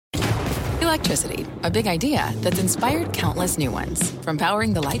Electricity, a big idea that's inspired countless new ones. From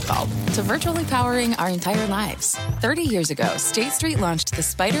powering the light bulb to virtually powering our entire lives. 30 years ago, State Street launched the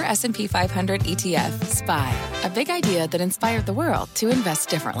Spider S&P 500 ETF, SPY. A big idea that inspired the world to invest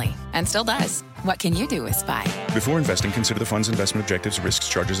differently. And still does. What can you do with SPY? Before investing, consider the fund's investment objectives, risks,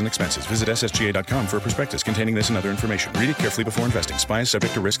 charges, and expenses. Visit ssga.com for a prospectus containing this and other information. Read it carefully before investing. SPY is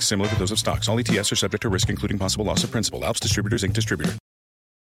subject to risks similar to those of stocks. All ETFs are subject to risk, including possible loss of principal. Alps Distributors, Inc. Distributor.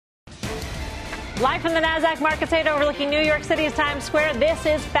 Live from the NASDAQ market site overlooking New York City's Times Square, this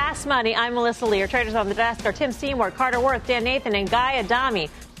is Fast Money. I'm Melissa Lee. Our traders on the desk are Tim Seymour, Carter Worth, Dan Nathan, and Guy Adami.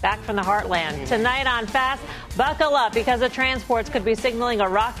 Back from the heartland. Tonight on Fast, buckle up because the transports could be signaling a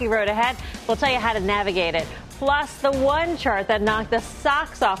rocky road ahead. We'll tell you how to navigate it. Plus, the one chart that knocked the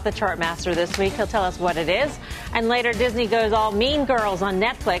socks off the chart master this week. He'll tell us what it is. And later, Disney goes all mean girls on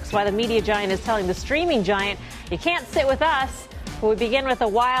Netflix, while the media giant is telling the streaming giant, you can't sit with us. We begin with a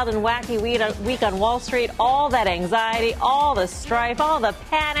wild and wacky week on Wall Street. All that anxiety, all the strife, all the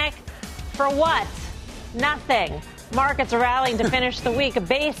panic. For what? Nothing. Markets are rallying to finish the week.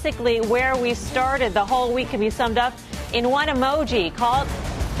 Basically, where we started the whole week can be summed up in one emoji called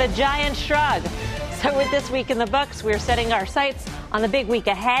the giant shrug. So with this week in the books, we're setting our sights on the big week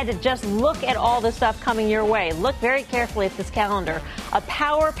ahead. Just look at all the stuff coming your way. Look very carefully at this calendar. A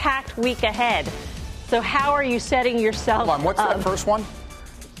power-packed week ahead. So how are you setting yourself up? What's that first one?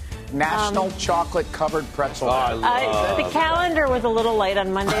 National chocolate-covered pretzel. The calendar was a little light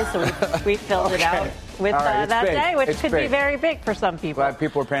on Monday, so we filled it out with that big. day, which it's could big. be very big for some people. Glad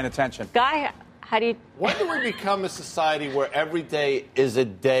people are paying attention. Guy, how do you... When do we become a society where every day is a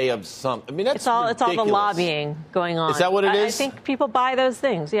day of something? I mean, it's all the lobbying going on. Is that what it is? I think people buy those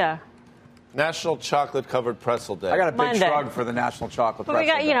things, yeah. National Chocolate-Covered Pretzel Day. I got a big shrug for the National Chocolate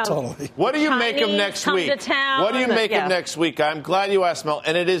Pretzel Day. We got, totally. What do you make of next week? What do you make of next week? I'm glad you asked, Mel,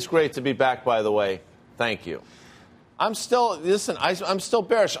 and it is great to be back, by the way. Thank you. I'm still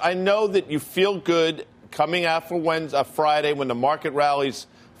bearish. I know that you feel good coming out for Friday when the market rallies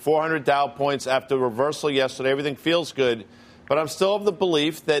 400 Dow points after reversal yesterday. Everything feels good, but I'm still of the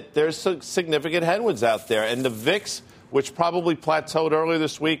belief that there's significant headwinds out there, and the VIX, which probably plateaued earlier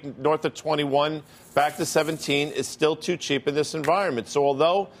this week, north of 21, back to 17, is still too cheap in this environment. So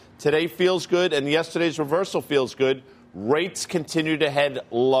although today feels good and yesterday's reversal feels good, rates continue to head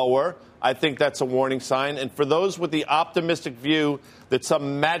lower. I think that's a warning sign. And for those with the optimistic view that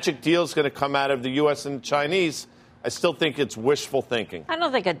some magic deal is going to come out of the U.S. and the Chinese, I still think it's wishful thinking. I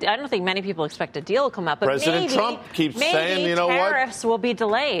don't think many people expect a deal to come up. But President Trump keeps saying, you know what? Tariffs will be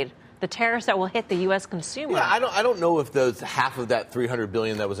delayed. The tariffs that will hit the U.S. consumer. Yeah, I don't know if those half of that $300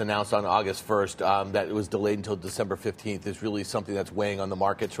 billion that was announced on August 1st, that it was delayed until December 15th, is really something that's weighing on the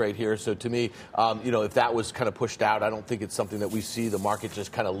markets right here. So to me, if that was kind of pushed out, I don't think it's something that we see the market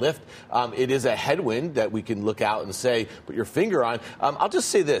just kind of lift. It is a headwind that we can look out and say, put your finger on. I'll just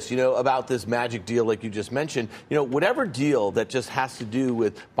say this, about this magic deal, like you just mentioned, whatever deal that just has to do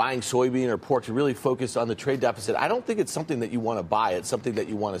with buying soybean or pork to really focus on the trade deficit, I don't think it's something that you want to buy. It's something that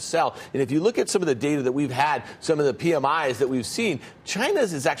you want to sell. And if you look at some of the data that we've had, some of the PMIs that we've seen,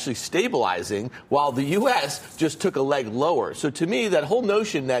 China's is actually stabilizing while the U.S. just took a leg lower. So to me, that whole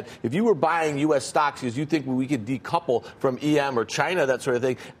notion that if you were buying U.S. stocks because you think we could decouple from EM or China, that sort of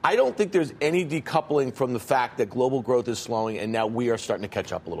thing, I don't think there's any decoupling from the fact that global growth is slowing and now we are starting to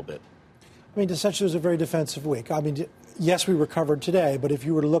catch up a little bit. I mean, essentially, it was a very defensive week. I mean, yes, we recovered today, but if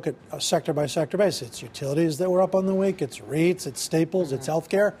you were to look at a sector-by-sector basis, it's utilities that were up on the week, it's REITs, it's staples, it's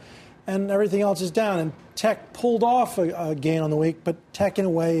healthcare. And everything else is down. And tech pulled off a gain on the week, but tech in a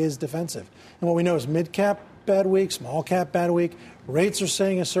way is defensive. And what we know is mid-cap, bad week, small-cap, bad week. Rates are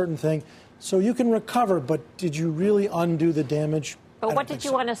saying a certain thing. So you can recover, but did you really undo the damage? But what did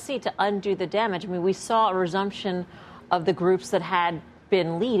you want to see to undo the damage? I mean, we saw a resumption of the groups that had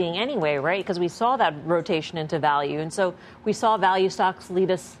been leading anyway, right? Because we saw that rotation into value. And so we saw value stocks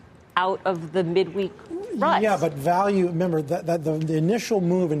lead us out of the midweek ruts. Yeah, but value, remember, that the initial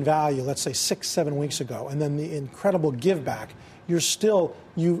move in value, let's say 6-7 weeks ago, and then the incredible give back, you're still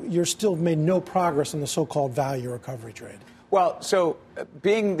made no progress in the so-called value recovery trade. Well, so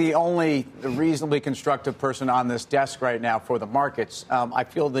being the only reasonably constructive person on this desk right now for the markets, I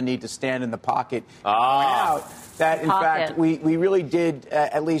feel the need to stand in the pocket and point out that, in fact, we really did,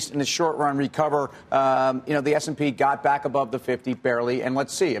 at least in the short run, recover. The S&P got back above the 50 barely. And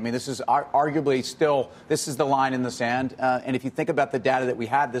let's see. I mean, this is arguably still, this is the line in the sand. And if you think about the data that we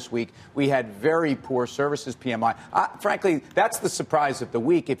had this week, we had very poor services PMI. Frankly, that's the surprise of the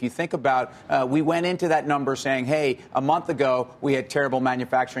week. If you think about, we went into that number saying, hey, a month ago we had terrible variable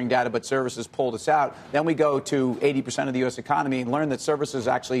manufacturing data, but services pulled us out. Then we go to 80% of the U.S. economy and learn that services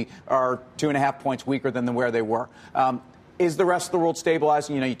actually are 2.5 points weaker than where they were. Is the rest of the world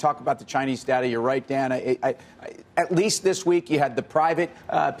stabilizing? You talk about the Chinese data. You're right, Dan. At least this week, you had the private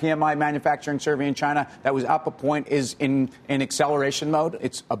PMI manufacturing survey in China that was up a point, is in acceleration mode.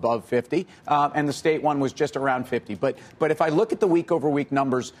 It's above 50. And the state one was just around 50. But if I look at the week-over-week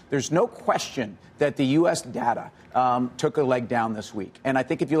numbers, there's no question that the U.S. data took a leg down this week. And I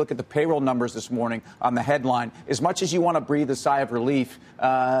think if you look at the payroll numbers this morning on the headline, as much as you want to breathe a sigh of relief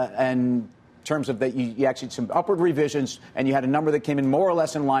and terms of that you actually had some upward revisions, and you had a number that came in more or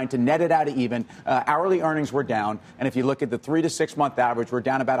less in line to net it out of even. Hourly earnings were down, and if you look at the 3 to 6 month average, we're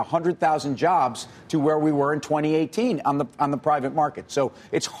down about 100,000 jobs to where we were in 2018 on the private market. So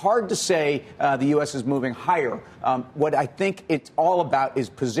it's hard to say the U.S. is moving higher. What I think it's all about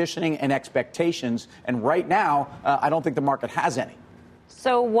is positioning and expectations, and right now, I don't think the market has any.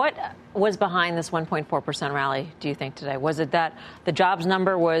 So what was behind this 1.4% rally, do you think, today? Was it that the jobs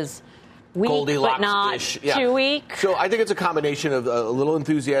number was weak, but not too weak? So I think it's a combination of a little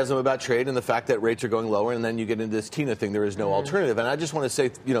enthusiasm about trade and the fact that rates are going lower, and then you get into this Tina thing, there is no alternative. And I just want to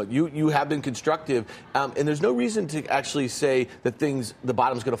say, you have been constructive, and there's no reason to actually say that the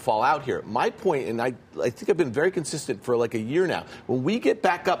bottom's going to fall out here. My point, and I think I've been very consistent for like a year now, when we get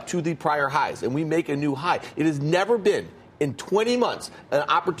back up to the prior highs and we make a new high, it has never been in 20 months, an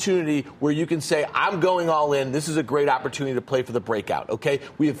opportunity where you can say, I'm going all in. This is a great opportunity to play for the breakout, okay?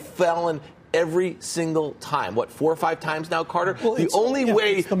 We have fallen every single time. What, 4 or 5 times now, Carter? Well, the only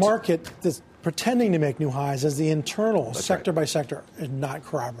way... It's the market that's pretending to make new highs as the internal, sector by sector, is not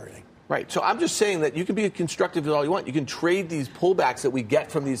corroborating. Right. So I'm just saying that you can be constructive as all you want. You can trade these pullbacks that we get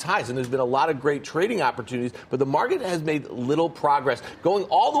from these highs. And there's been a lot of great trading opportunities. But the market has made little progress. Going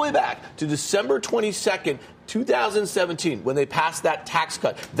all the way back to December 22nd, 2017, when they passed that tax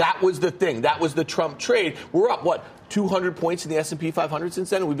cut. That was the thing. That was the Trump trade. We're up, 200 points in the S&P 500 since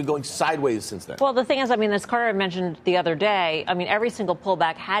then, and we've been going sideways since then. Well, the thing is, as Carter mentioned the other day, every single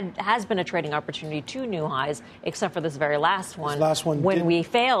pullback has been a trading opportunity to new highs, except for this very last one when we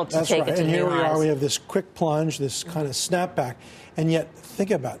failed to take it to new highs. And here we are. We have this quick plunge, this kind of snapback, and yet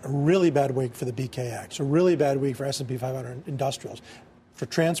think about it, a really bad week for the BKX, a really bad week for S&P 500 industrials, for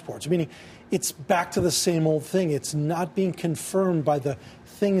transports, meaning it's back to the same old thing. It's not being confirmed by the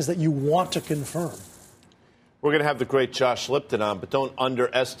things that you want to confirm. We're going to have the great Josh Lipton on, but don't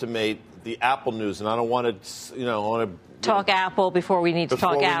underestimate the Apple news. And I don't want to, talk Apple before we need to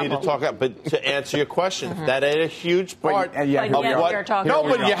talk Apple. But to answer your question, that is a huge part of what.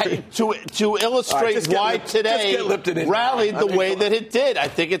 To illustrate why today rallied the way that it did. I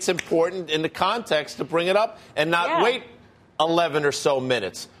think it's important in the context to bring it up and not wait 11 or so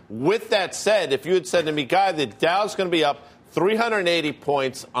minutes. With that said, if you had said to me, Guy, the Dow's going to be up 380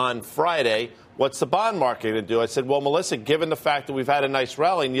 points on Friday, what's the bond market going to do? I said, well, Melissa, given the fact that we've had a nice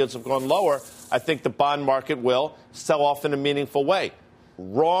rally and yields have gone lower, I think the bond market will sell off in a meaningful way.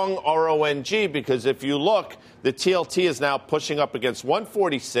 Wrong RONG, because if you look, the TLT is now pushing up against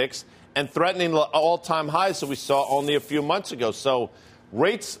 146 and threatening the all-time highs that we saw only a few months ago. So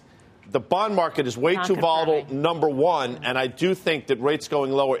rates, the bond market is way too volatile, number one, and I do think that rates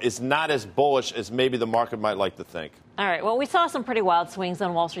going lower is not as bullish as maybe the market might like to think. All right. Well, we saw some pretty wild swings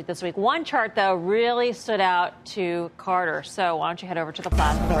on Wall Street this week. One chart, though, really stood out to Carter. So why don't you head over to the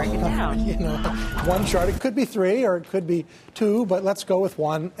platform and break it down? One chart. It could be 3 or it could be 2, but let's go with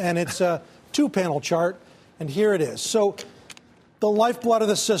 1. And it's a 2-panel chart. And here it is. So the lifeblood of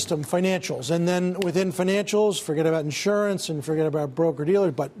the system, financials. And then within financials, forget about insurance and forget about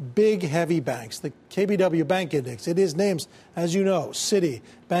broker-dealers, but big, heavy banks. The KBW Bank Index, it is names, as you know, Citi,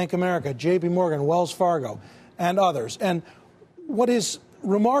 Bank of America, J.P. Morgan, Wells Fargo, and others. And what is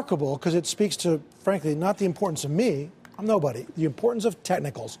remarkable, because it speaks to, frankly, not the importance of me, I'm nobody, the importance of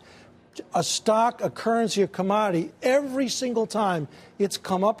technicals. A stock, a currency, a commodity, every single time it's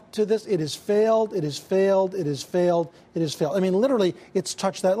come up to this, it has failed, it has failed, it has failed, it has failed. Literally, it's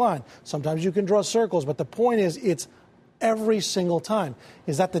touched that line. Sometimes you can draw circles, but the point is it's every single time.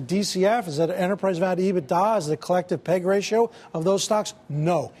 Is that the DCF? Is that enterprise value to EBITDA? Is it the collective PEG ratio of those stocks?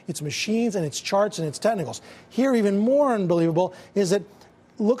 No. It's machines and it's charts and it's technicals. Here, even more unbelievable is that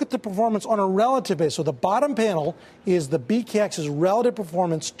look at the performance on a relative basis. So the bottom panel is the BKX's relative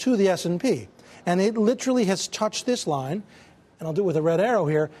performance to the S&P. And it literally has touched this line, and I'll do it with a red arrow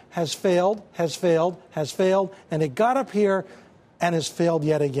here, has failed, has failed, has failed, and it got up here and has failed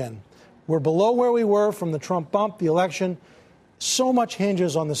yet again. We're below where we were from the Trump bump, the election. So much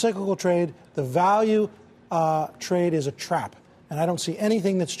hinges on the cyclical trade. The value trade is a trap. And I don't see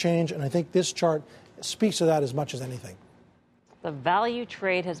anything that's changed, and I think this chart speaks to that as much as anything. The value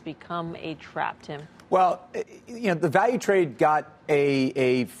trade has become a trap, Tim. Well, the value trade got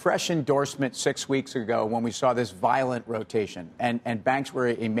a fresh endorsement 6 weeks ago when we saw this violent rotation, and banks were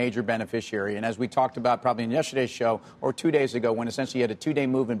a major beneficiary. And as we talked about probably in yesterday's show or 2 days ago, when essentially you had a 2-day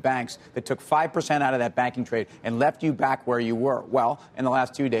move in banks that took 5% out of that banking trade and left you back where you were. Well, in the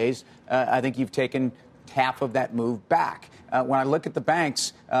last 2 days, I think you've taken half of that move back. When I look at the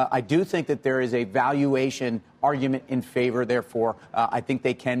banks, I do think that there is a valuation argument in favor. Therefore, I think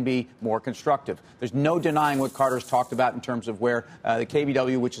they can be more constructive. There's no denying what Carter's talked about in terms of where the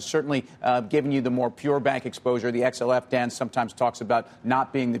KBW, which is certainly giving you the more pure bank exposure. The XLF, Dan, sometimes talks about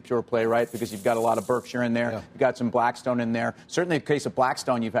not being the pure play, right? Because you've got a lot of Berkshire in there. Yeah. You've got some Blackstone in there. Certainly in the case of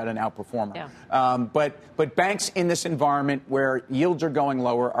Blackstone, you've had an outperformer. Yeah. But banks in this environment where yields are going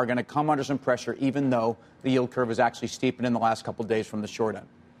lower are going to come under some pressure, even though the yield curve has actually steepened in the last couple of days from the short end.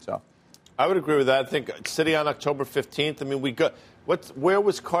 So I would agree with that. I think sitting on October 15th, I mean, we got where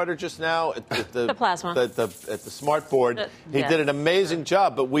was Carter just now? At the plasma. At the smart board. He did an amazing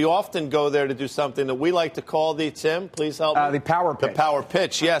job, but we often go there to do something that we like to call Tim, please help me. The power pitch. The power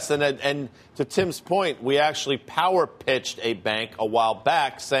pitch, yes. And to Tim's point, we actually power pitched a bank a while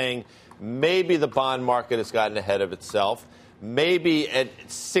back saying maybe the bond market has gotten ahead of itself. Maybe at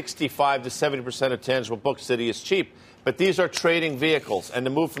 65 to 70% of tangible book, Citi is cheap. But these are trading vehicles, and the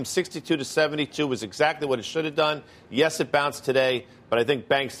move from 62 to 72 was exactly what it should have done. Yes, it bounced today, but I think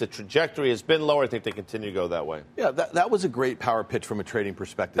banks, the trajectory has been lower. I think they continue to go that way. Yeah, that was a great power pitch from a trading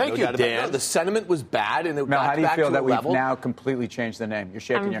perspective. Thank you, Dan. No, the sentiment was bad, and it Mel, got how do you back feel to that a we've level. now completely changed the name? You're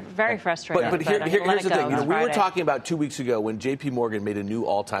shaking your... I'm very frustrated. But here's the thing. We were talking about 2 weeks ago when J.P. Morgan made a new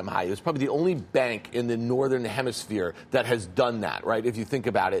all-time high. It was probably the only bank in the northern hemisphere that has done that, right, if you think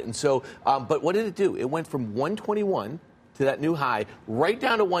about it. And so, but what did it do? It went from 121 to that new high, right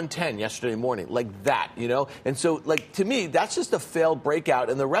down to 110 yesterday morning, like that, And so, to me, that's just a failed breakout.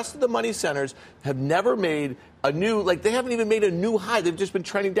 And the rest of the money centers have never made a new, they haven't even made a new high. They've just been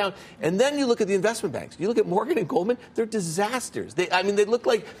trending down. And then you look at the investment banks. You look at Morgan and Goldman, they're disasters. They look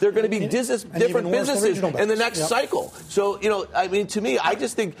like they're going to be different businesses in the next cycle. So, to me, I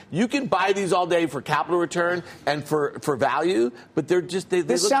just think you can buy these all day for capital return and for value, but they're just,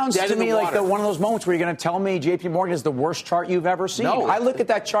 this sounds to me like one of those moments where you're going to tell me JP Morgan is the worst chart you've ever seen. No. I look at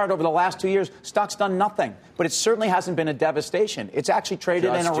that chart over the last 2 years, stock's done nothing, but it certainly hasn't been a devastation. It's actually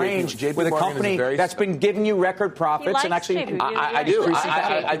traded in a range with a company that's been giving you record profits and actually I do.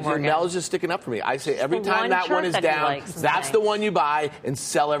 Mel is just sticking up for me. I say every time that one is down, that's the one you buy and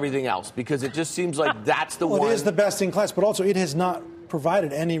sell everything else because it just seems like that's the one. It is the best in class, but also it has not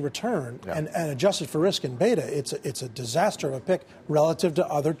provided any return and adjusted for risk and beta. It's a disaster of a pick relative to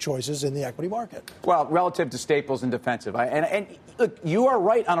other choices in the equity market. Well, relative to staples and defensive. And look, you are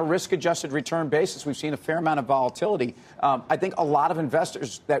right on a risk-adjusted return basis. We've seen a fair amount of volatility. I think a lot of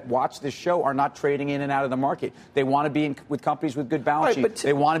investors that watch this show are not trading in and out of the market. They want to be with companies with good balance sheets.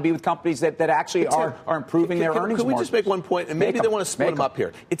 They want to be with companies that actually are improving their earnings margins. Can we just make one point? And maybe they want to split them up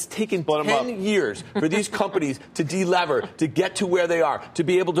here. It's taken 10 years for these companies to delever, to get to where they are, to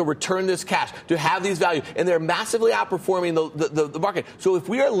be able to return this cash, to have these values. And they're massively outperforming the market. So if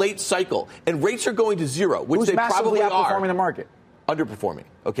we are late cycle and rates are going to zero, which they probably are. Outperforming the market? Underperforming,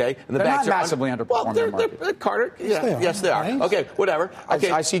 okay? And they're not massively underperforming the market. Carter, yes, they are. Okay, whatever.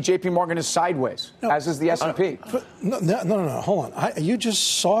 Okay. I see J.P. Morgan is sideways, as is the S&P. No, hold on. You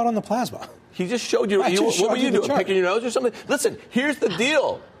just saw it on the plasma. He just showed you. What were you doing, picking your nose or something? Listen, here's the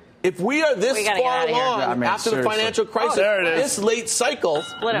deal. If we are this far along after the financial crisis, this late cycle,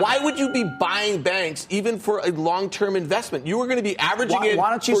 why would you be buying banks even for a long-term investment? You were going to be averaging it for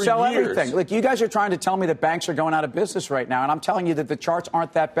Why don't you sell years. everything? Look, you guys are trying to tell me that banks are going out of business right now, and I'm telling you that the charts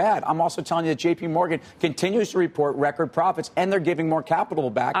aren't that bad. I'm also telling you that J.P. Morgan continues to report record profits, and they're giving more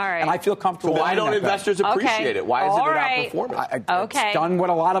capital back, and I feel comfortable. So why don't investors appreciate it? Why is it outperforming? It's done what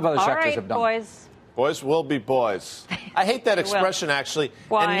a lot of other sectors have done. Boys. Boys will be boys. I hate that expression, actually.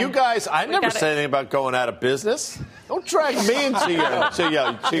 Why? And you guys, I never said anything about going out of business. Don't drag me into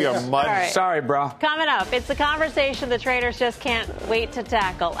your mud. Right. Sorry, bro. Coming up, it's the conversation the traders just can't wait to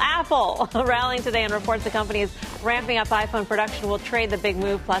tackle. Apple rallying today and reports the company is ramping up iPhone production will trade the big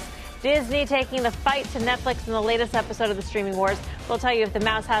move. Plus, Disney taking the fight to Netflix in the latest episode of the streaming wars. We'll tell you if the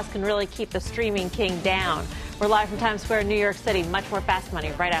Mouse House can really keep the streaming king down. We're live from Times Square, New York City. Much more Fast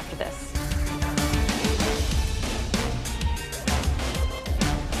Money right after this.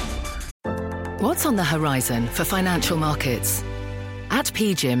 What's on the horizon for financial markets? At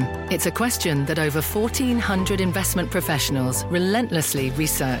PGIM, it's a question that over 1,400 investment professionals relentlessly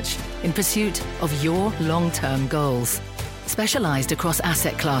research in pursuit of your long-term goals. Specialized across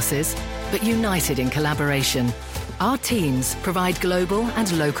asset classes, but united in collaboration. Our teams provide global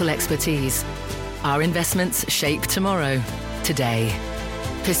and local expertise. Our investments shape tomorrow, today.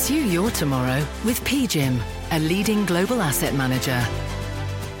 Pursue your tomorrow with PGIM, a leading global asset manager.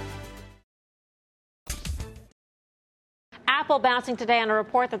 Apple bouncing today on a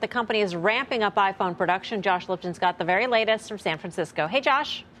report that the company is ramping up iPhone production. Josh Lipton's got the very latest from San Francisco. Hey,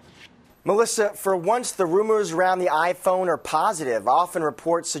 Josh. Melissa, for once, the rumors around the iPhone are positive. Often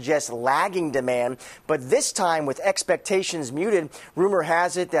reports suggest lagging demand, but this time with expectations muted, rumor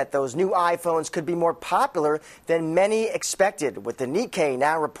has it that those new iPhones could be more popular than many expected, with the Nikkei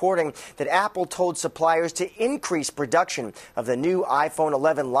now reporting that Apple told suppliers to increase production of the new iPhone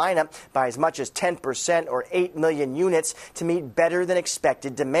 11 lineup by as much as 10% or 8 million units to meet better than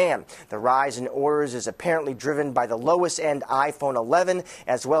expected demand. The rise in orders is apparently driven by the lowest end iPhone 11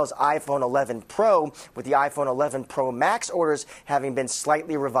 as well as iPhone 11 Pro, with the iPhone 11 Pro Max orders having been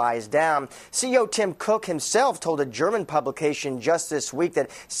slightly revised down. CEO Tim Cook himself told a German publication just this week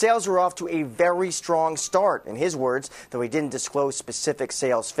that sales were off to a very strong start, in his words, though he didn't disclose specific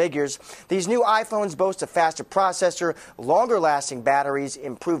sales figures. These new iPhones boast a faster processor, longer-lasting batteries,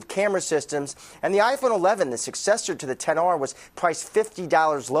 improved camera systems, and the iPhone 11, the successor to the XR, was priced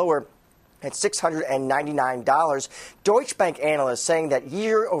 $50 lower at $699. Deutsche Bank analysts saying that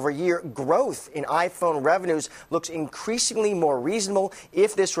year-over-year growth in iPhone revenues looks increasingly more reasonable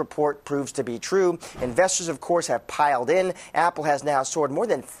if this report proves to be true. Investors, of course, have piled in. Apple has now soared more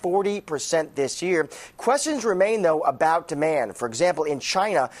than 40% this year. Questions remain, though, about demand. For example, in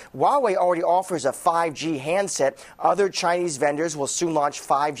China, Huawei already offers a 5G handset. Other Chinese vendors will soon launch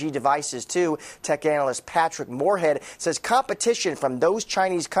 5G devices, too. Tech analyst Patrick Moorhead says competition from those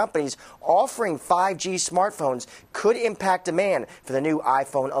Chinese companies offering 5G smartphones could impact demand for the new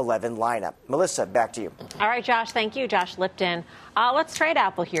iPhone 11 lineup. Melissa, back to you. All right, Josh. Thank you, Josh Lipton. Let's trade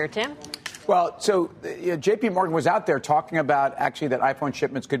Apple here, Tim. Well, so J.P. Morgan was out there talking about actually that iPhone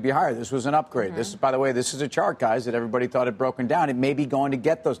shipments could be higher. This was an upgrade. Mm-hmm. This is, by the way, this is a chart, guys, that everybody thought had broken down. It may be going to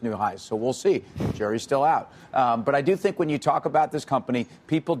get those new highs, so we'll see. Jury's still out. But I do think when you talk about this company,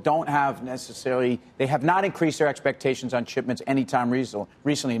 people don't have necessarily, they have not increased their expectations on shipments anytime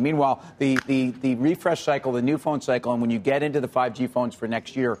recently. Meanwhile, the refresh cycle, the new phone cycle, and when you get into the 5G phones for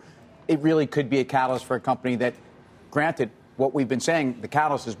next year, it really could be a catalyst for a company that, granted, what we've been saying, the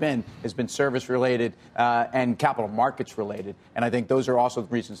catalyst has been service-related and capital markets-related. And I think those are also the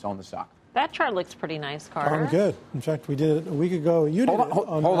reasons to own the stock. That chart looks pretty nice, Carter. I'm good. In fact, we did it a week ago. You did Hold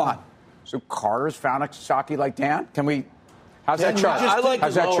on. So Carter's found a stocky like Dan? Can we... How's that chart?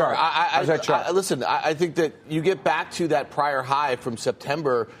 How's that chart? Listen, I think that you get back to that prior high from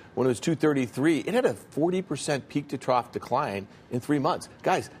September when it was 233. It had a 40% peak to trough decline in 3 months.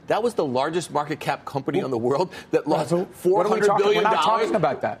 Guys, that was the largest market cap company in the world that lost $400 billion. We're not talking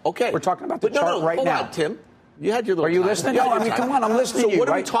about that. Okay. We're talking about the chart right now. Hold on, Tim. You had your little Are you listening? No, I mean, come on, I'm listening to you. So what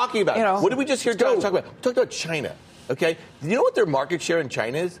are we talking about? You know, what did we just hear Josh talk about? We talked about China, okay? Do you know what their market share in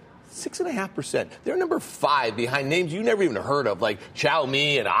China is? 6.5%. They're number 5 behind names you never even heard of, like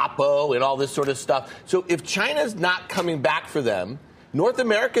Xiaomi and Oppo and all this sort of stuff. So if China's not coming back for them, North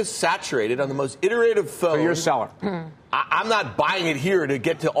America's saturated on the most iterative phone. So you're a seller. I'm not buying it here to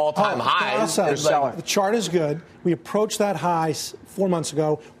get to all-time highs. The chart is good. We approached that high 4 months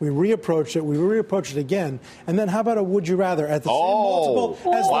ago. We reapproached it. We reapproached it again. And then how about a would you rather at the same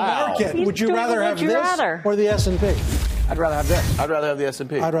multiple as the market? Would you rather have this or the S&P? I'd rather have this. I'd rather have the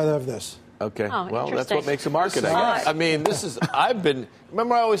S&P. I'd rather have this. Okay. Well, that's what makes a market, I guess. I mean,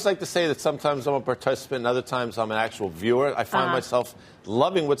 remember I always like to say that sometimes I'm a participant and other times I'm an actual viewer. I find myself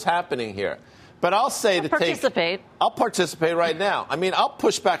loving what's happening here. But I'll say I'll participate right now. I mean, I'll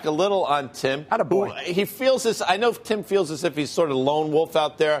push back a little on Tim. He feels this. I know Tim feels as if he's sort of lone wolf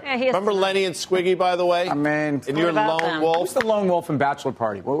out there. Yeah, remember Lenny and Squiggy, by the way? I mean, and you're lone wolf. Who's the lone wolf in Bachelor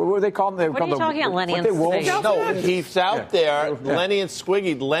Party? What were they called? What are you talking about, Lenny and Squiggy? No, he's out there. Yeah. Lenny and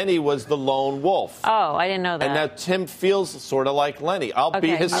Squiggy. Lenny was the lone wolf. Oh, I didn't know that. And now Tim feels sort of like Lenny. I'll be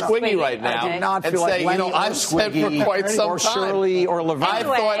his Squiggy right now. I do not feel like Lenny I've said for quite some time. Or Shirley or Levine. I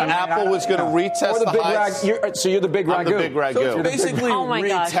thought Apple was going to retest the highs. So you're the big ragu. I'm the big ragu. So basically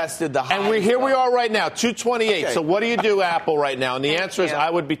retested the highs. And here we are right now, 228. Okay. So what do you do, Apple, right now? And the answer is I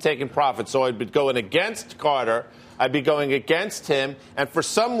would be taking profit. So I'd be going against Carter. I'd be going against him. And for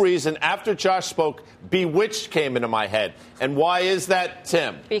some reason, after Josh spoke, Bewitched came into my head. And why is that,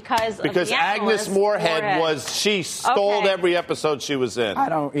 Tim? Because Agnes Moorehead she stole every episode she was in. I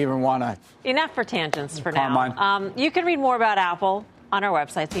don't even want to. Enough for tangents for now. You can read more about Apple on our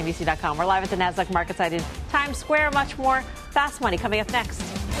website, CNBC.com. We're live at the NASDAQ market site in Times Square. Much more Fast Money coming up next.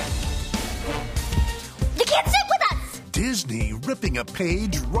 You can't sit with us! Disney ripping a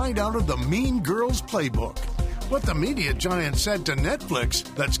page right out of the Mean Girls playbook. what the media giant said to Netflix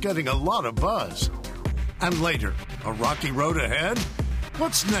that's getting a lot of buzz. And later, a rocky road ahead?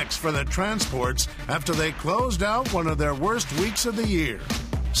 What's next for the transports after they closed out one of their worst weeks of the year?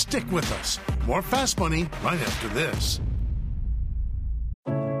 Stick with us. More Fast Money right after this.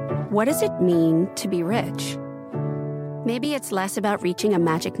 What does it mean to be rich? Maybe it's less about reaching a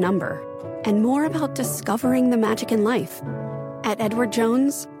magic number and more about discovering the magic in life. At Edward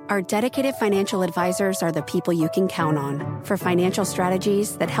Jones, our dedicated financial advisors are the people you can count on for financial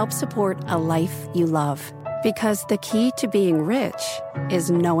strategies that help support a life you love. Because the key to being rich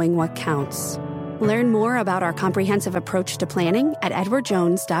is knowing what counts. Learn more about our comprehensive approach to planning at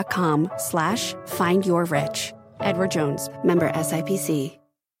edwardjones.com/findyourrich. Edward Jones, member SIPC.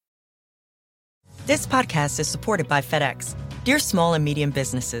 This podcast is supported by FedEx. Dear small and medium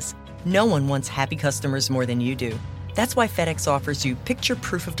businesses, no one wants happy customers more than you do. That's why FedEx offers you picture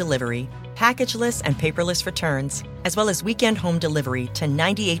proof of delivery, packageless and paperless returns, as well as weekend home delivery to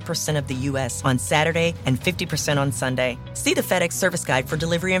 98% of the U.S. on Saturday and 50% on Sunday. See the FedEx service guide for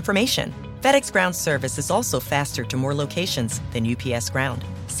delivery information. FedEx Ground service is also faster to more locations than UPS Ground.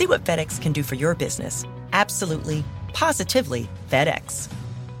 See what FedEx can do for your business. Absolutely, positively FedEx.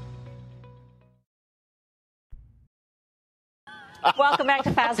 Welcome back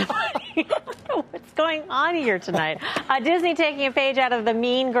to Fast Money. What's going on here tonight? Disney taking a page out of the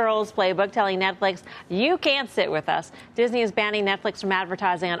Mean Girls playbook, telling Netflix, you can't sit with us. Disney is banning Netflix from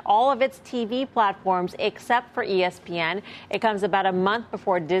advertising on all of its TV platforms except for ESPN. It comes about a month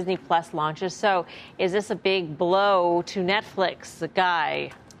before Disney Plus launches. So is this a big blow to Netflix, the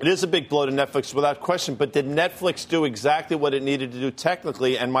guy? It is a big blow to Netflix without question, but did Netflix do exactly what it needed to do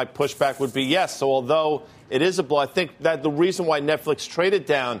technically? And my pushback would be yes. So although it is a blow, I think that the reason why Netflix traded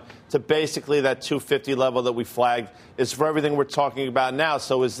down to basically that 250 level that we flagged is for everything we're talking about now.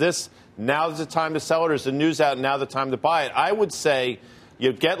 So is this now's the time to sell it, or is the news out now the time to buy it? I would say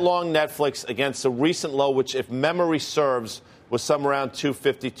you get long Netflix against a recent low, which if memory serves was somewhere around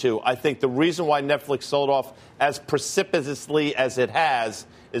 252. I think the reason why Netflix sold off as precipitously as it has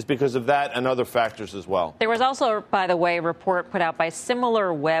is because of that and other factors as well. There was also, by the way, a report put out by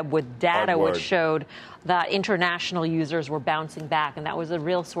SimilarWeb with data which showed that international users were bouncing back, and that was a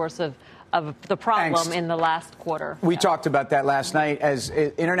real source of the problem in the last quarter. We talked about that last night. As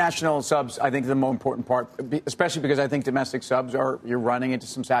international subs, I think, the more important part, especially because I think domestic subs you're running into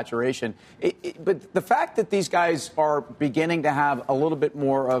some saturation. But the fact that these guys are beginning to have a little bit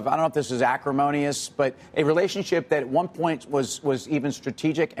more of, I don't know if this is acrimonious, but a relationship that at one point was even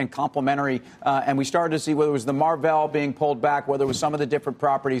strategic and complementary, and we started to see whether it was the Marvel being pulled back, whether it was some of the different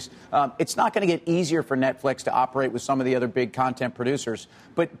properties. It's not going to get easier for Netflix to operate with some of the other big content producers.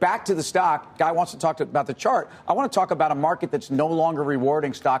 But back to the stock. Guy wants to talk about the chart. I want to talk about a market that's no longer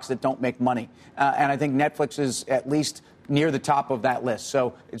rewarding stocks that don't make money. And I think Netflix is at least near the top of that list.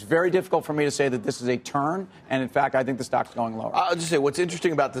 So it's very difficult for me to say that this is a turn. And in fact, I think the stock's going lower. I'll just say what's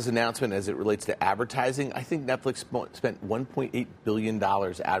interesting about this announcement as it relates to advertising, I think Netflix spent $1.8 billion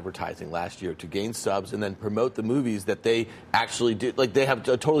advertising last year to gain subs and then promote the movies that they actually do. Like, they have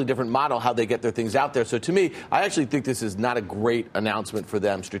a totally different model how they get their things out there. So to me, I actually think this is not a great announcement for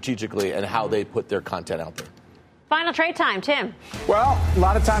them strategically and how they put their content out there. Final trade time, Tim. Well, a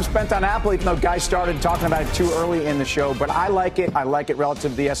lot of time spent on Apple, even though guys started talking about it too early in the show. But I like it. I like it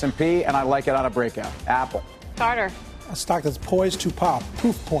relative to the S&P, and I like it on a breakout. Apple. Carter. A stock that's poised to pop.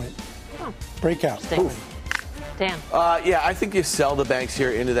 Proof point. Oh. Breakout. Poof. Dan. Yeah, I think you sell the banks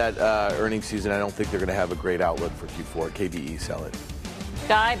here into that earnings season. I don't think they're going to have a great outlook for Q4. KBE, sell it.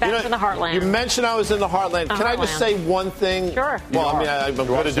 Guy, back from the heartland. You mentioned I was in the heartland. Can I just say one thing? Sure. Well, I mean, I'm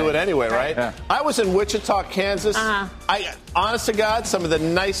going to do it anyway, right? Yeah. I was in Wichita, Kansas. Honest to God, some of the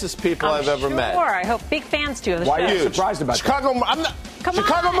nicest people I've ever met. Sure. I hope big fans too. Why are you surprised about Chicago, that?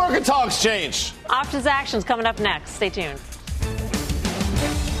 Chicago Mercantile Exchange. Options actions coming up next. Stay tuned.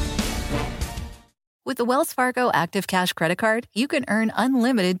 With the Wells Fargo Active Cash Credit Card, you can earn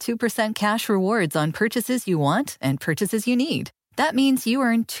unlimited 2% cash rewards on purchases you want and purchases you need. That means you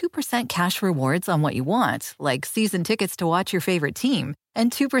earn 2% cash rewards on what you want, like season tickets to watch your favorite team, and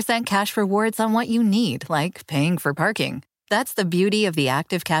 2% cash rewards on what you need, like paying for parking. That's the beauty of the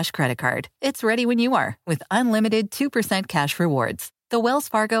Active Cash Credit Card. It's ready when you are, with unlimited 2% cash rewards. The Wells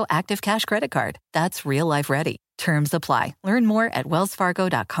Fargo Active Cash Credit Card. That's real life ready. Terms apply. Learn more at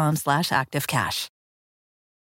wellsfargo.com/activecash.